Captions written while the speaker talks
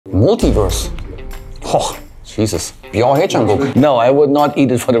multiverse. Oh, Jesus. 뼈해장국. No, I would not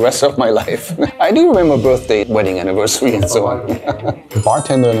eat it for the rest of my life. I do remember birthday, wedding anniversary, and so on.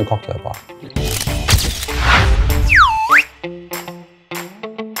 Bartender in a cocktail bar.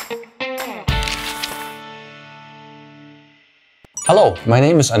 Hello, my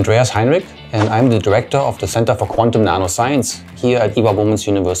name is Andreas Heinrich, and I'm the director of the Center for Quantum Nanoscience here at IWA Women's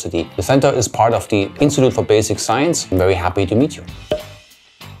University. The center is part of the Institute for Basic Science. I'm very happy to meet you.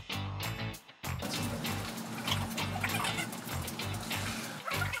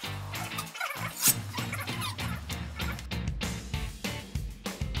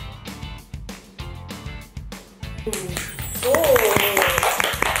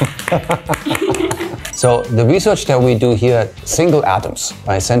 So the research that we do here, single atoms,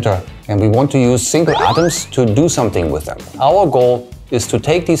 my center, and we want to use single atoms to do something with them. Our goal is to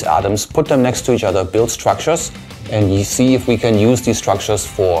take these atoms, put them next to each other, build structures, and you see if we can use these structures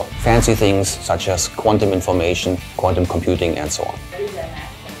for fancy things such as quantum information, quantum computing, and so on.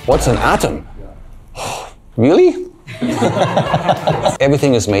 What's an atom? Really?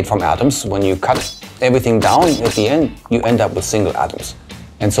 Everything is made from atoms. When you cut everything down at the end, you end up with single atoms.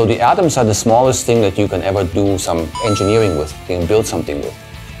 And so the atoms are the smallest thing that you can ever do some engineering with, you can build something with.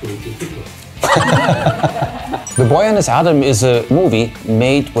 The Boy and His Atom is a movie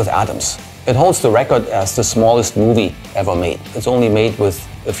made with atoms. It holds the record as the smallest movie ever made. It's only made with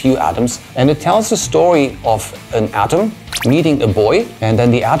a few atoms. And it tells the story of an atom meeting a boy, and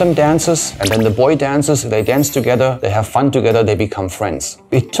then the atom dances, and then the boy dances, they dance together, they have fun together, they become friends.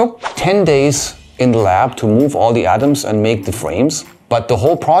 It took 10 days in the lab to move all the atoms and make the frames. But the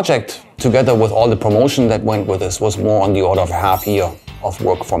whole project, together with all the promotion that went with this, was more on the order of a half year of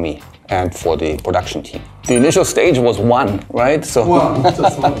work for me and for the production team. The initial stage was 1, right? So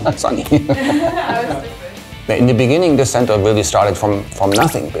just 1. Sunny. In the beginning, the center really started from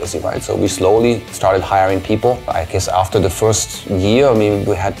nothing, basically, right? So we slowly started hiring people. I guess after the first year, maybe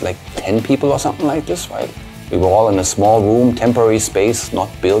we had like 10 people or something like this, right? We were all in a small room, temporary space, not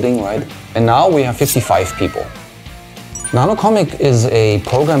building, right? And now we have 55 people. Nanocomic is a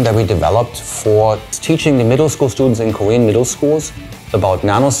program that we developed for teaching the middle school students in Korean middle schools about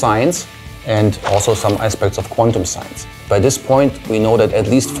nanoscience and also some aspects of quantum science. By this point, we know that at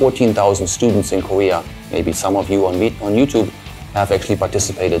least 14,000 students in Korea, maybe some of you on YouTube, have actually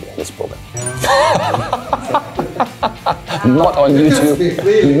participated in this program. Not on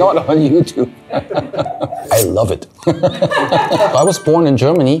YouTube. Not on YouTube. I love it. I was born in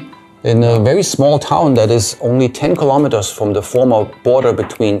Germany, in a very small town that is only 10 kilometers from the former border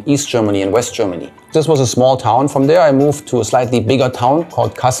between East Germany and West Germany. This was a small town. From there I moved to a slightly bigger town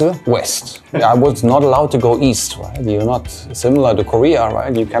called Kassel, West. I was not allowed to go east, right? You're not similar to Korea,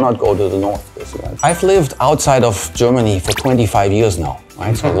 right? You cannot go to the north, basically. I've lived outside of Germany for 25 years now,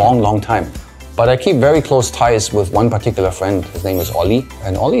 right? So a long, long time. But I keep very close ties with one particular friend. His name is Olli.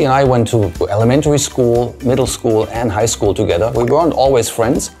 And Olli and I went to elementary school, middle school, and high school together. We weren't always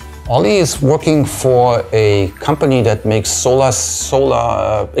friends. Olli is working for a company that makes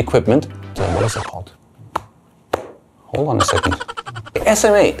solar equipment. What is it called? Hold on a second.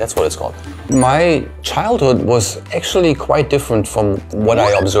 SMA, that's what it's called. My childhood was actually quite different from what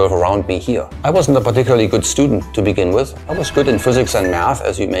I observe around me here. I wasn't a particularly good student to begin with. I was good in physics and math,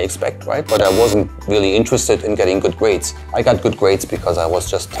 as you may expect, right? But I wasn't really interested in getting good grades. I got good grades because I was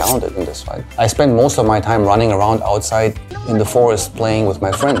just talented in this, right? I spent most of my time running around outside in the forest playing with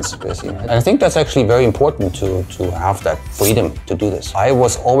my friends, basically. And I think that's actually very important to have that freedom to do this. I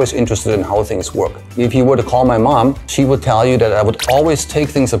was always interested in how things work. If you were to call my mom, she would tell you that I would always take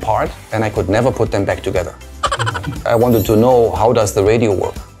things apart and I could never put them back together. I wanted to know, how does the radio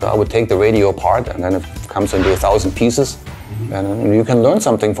work? So I would take the radio apart and then it comes into 1,000 pieces. And you can learn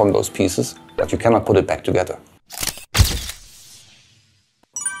something from those pieces, but you cannot put it back together.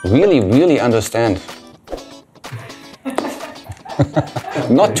 Really, really understand.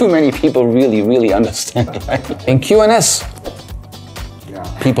 Not too many people really, really understand, right? In QNS,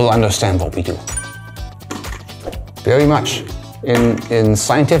 people understand what we do. Very much. In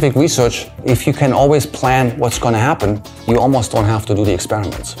scientific research, if you can always plan what's going to happen, you almost don't have to do the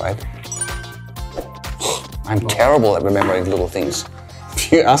experiments, right? I'm terrible at remembering little things.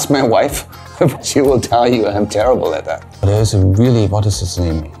 If you ask my wife, she will tell you I'm terrible at that. There's a really, what is his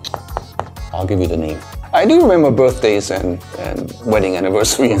name? I'll give you the name. I do remember birthdays and wedding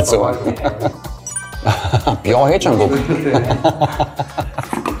anniversary and so on. 뼈해장국.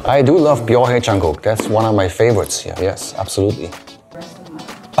 I do love 뼈해장국. That's one of my favorites here. Yes, absolutely.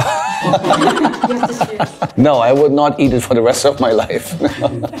 No, I would not eat it for the rest of my life.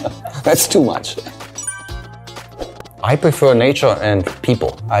 That's too much. I prefer nature and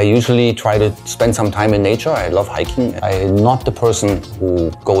people. I usually try to spend some time in nature. I love hiking. I'm not the person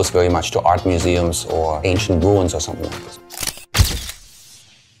who goes very much to art museums or ancient ruins or something like this.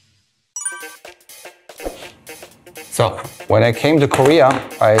 So, when I came to Korea,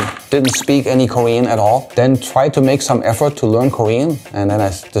 I didn't speak any Korean at all. Then tried to make some effort to learn Korean, and then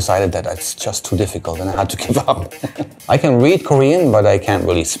I decided that it's just too difficult and I had to give up. I can read Korean, but I can't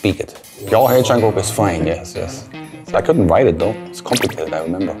really speak it. 뼈해장국을 is fine, yes. I couldn't write it though. It's complicated, I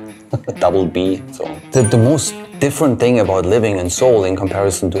remember. Double B, so. The most different thing about living in Seoul in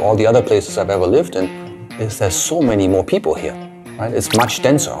comparison to all the other places I've ever lived in is there's so many more people here, right? It's much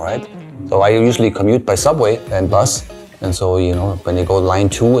denser, right? So I usually commute by subway and bus. And so, you know, when you go line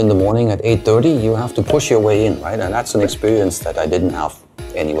 2 in the morning at 8:30, you have to push your way in, right? And that's an experience that I didn't have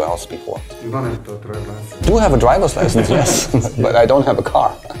anywhere else before. You don't have a driver's license? Do have a driver's license, yes, but I don't have a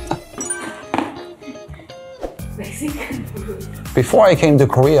car. Mexican food. Before I came to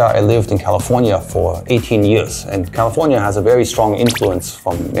Korea, I lived in California for 18 years. And California has a very strong influence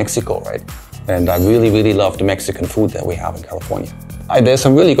from Mexico, right? And I really love the Mexican food that we have in California. There's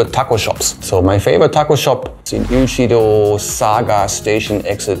some really good taco shops. So my favorite taco shop is in Uchido Saga Station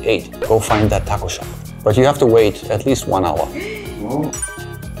Exit 8. Go find that taco shop. But you have to wait at least 1 hour. Oh.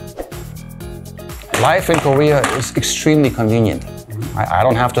 Life in Korea is extremely convenient. I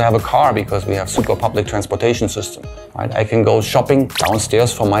don't have to have a car because we have super public transportation system. Right? I can go shopping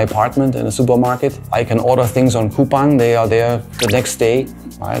downstairs from my apartment in a supermarket. I can order things on Coupang. They are there the next day.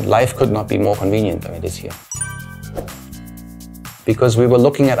 Right? Life could not be more convenient than it is here. Because we were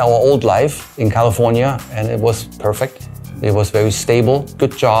looking at our old life in California and it was perfect. It was very stable,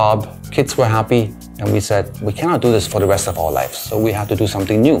 good job, kids were happy. And we said, we cannot do this for the rest of our lives. So we had to do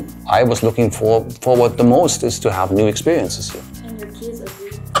something new. I was looking forward the most is to have new experiences here. And your kids agree?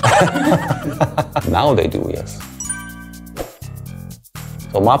 Now they do, yes.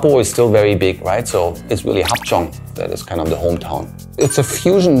 So Mapo is still very big, right? So it's really Hapjeong that is kind of the hometown. It's a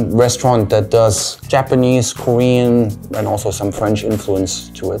fusion restaurant that does Japanese, Korean, and also some French influence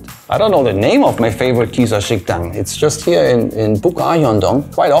to it. I don't know the name of my favorite Kisa Shikdang. It's just here in Bukka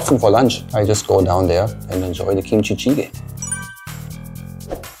Yeondong. Quite often for lunch, I just go down there and enjoy the kimchi jjigae.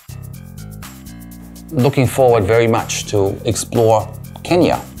 Looking forward very much to explore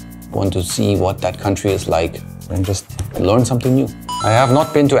Kenya. Want to see what that country is like and just learn something new. I have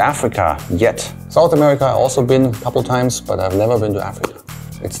not been to Africa yet. South America I've also been a couple times, but I've never been to Africa.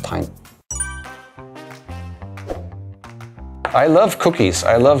 It's time. I love cookies.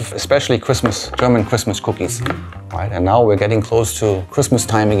 I love especially German Christmas cookies. Right? And now we're getting close to Christmas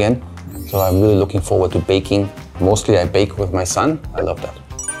time again. So I'm really looking forward to baking. Mostly I bake with my son. I love that.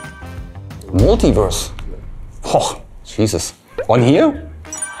 Multiverse. Oh, Jesus. On here?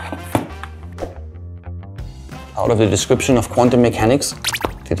 Out of the description of quantum mechanics,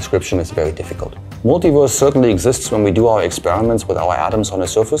 the description is very difficult. Multiverse certainly exists when we do our experiments with our atoms on the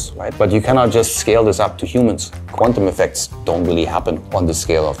surface, right? But you cannot just scale this up to humans. Quantum effects don't really happen on the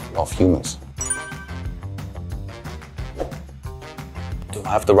scale of humans. To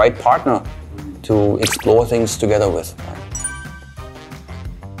have the right partner to explore things together with.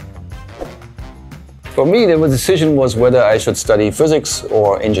 For me, the decision was whether I should study physics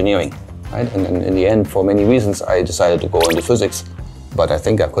or engineering. Right? And in the end, for many reasons, I decided to go into physics. But I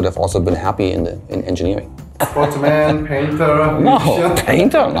think I could have also been happy in engineering. Sportsman, painter, musician? No,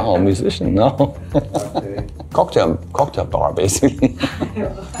 painter, no, musician, no. Okay. Cocktail bar, basically.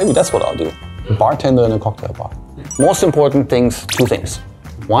 Maybe that's what I'll do. Bartender in a cocktail bar. Most important things, 2 things.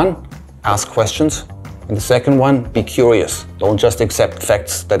 1, ask questions. And the second one, be curious. Don't just accept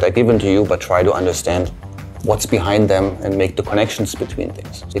facts that are given to you, but try to understand what's behind them and make the connections between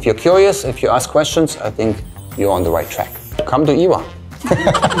things. If you're curious, if you ask questions, I think you're on the right track. Come to IWA.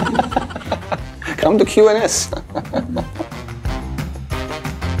 Come to QNS.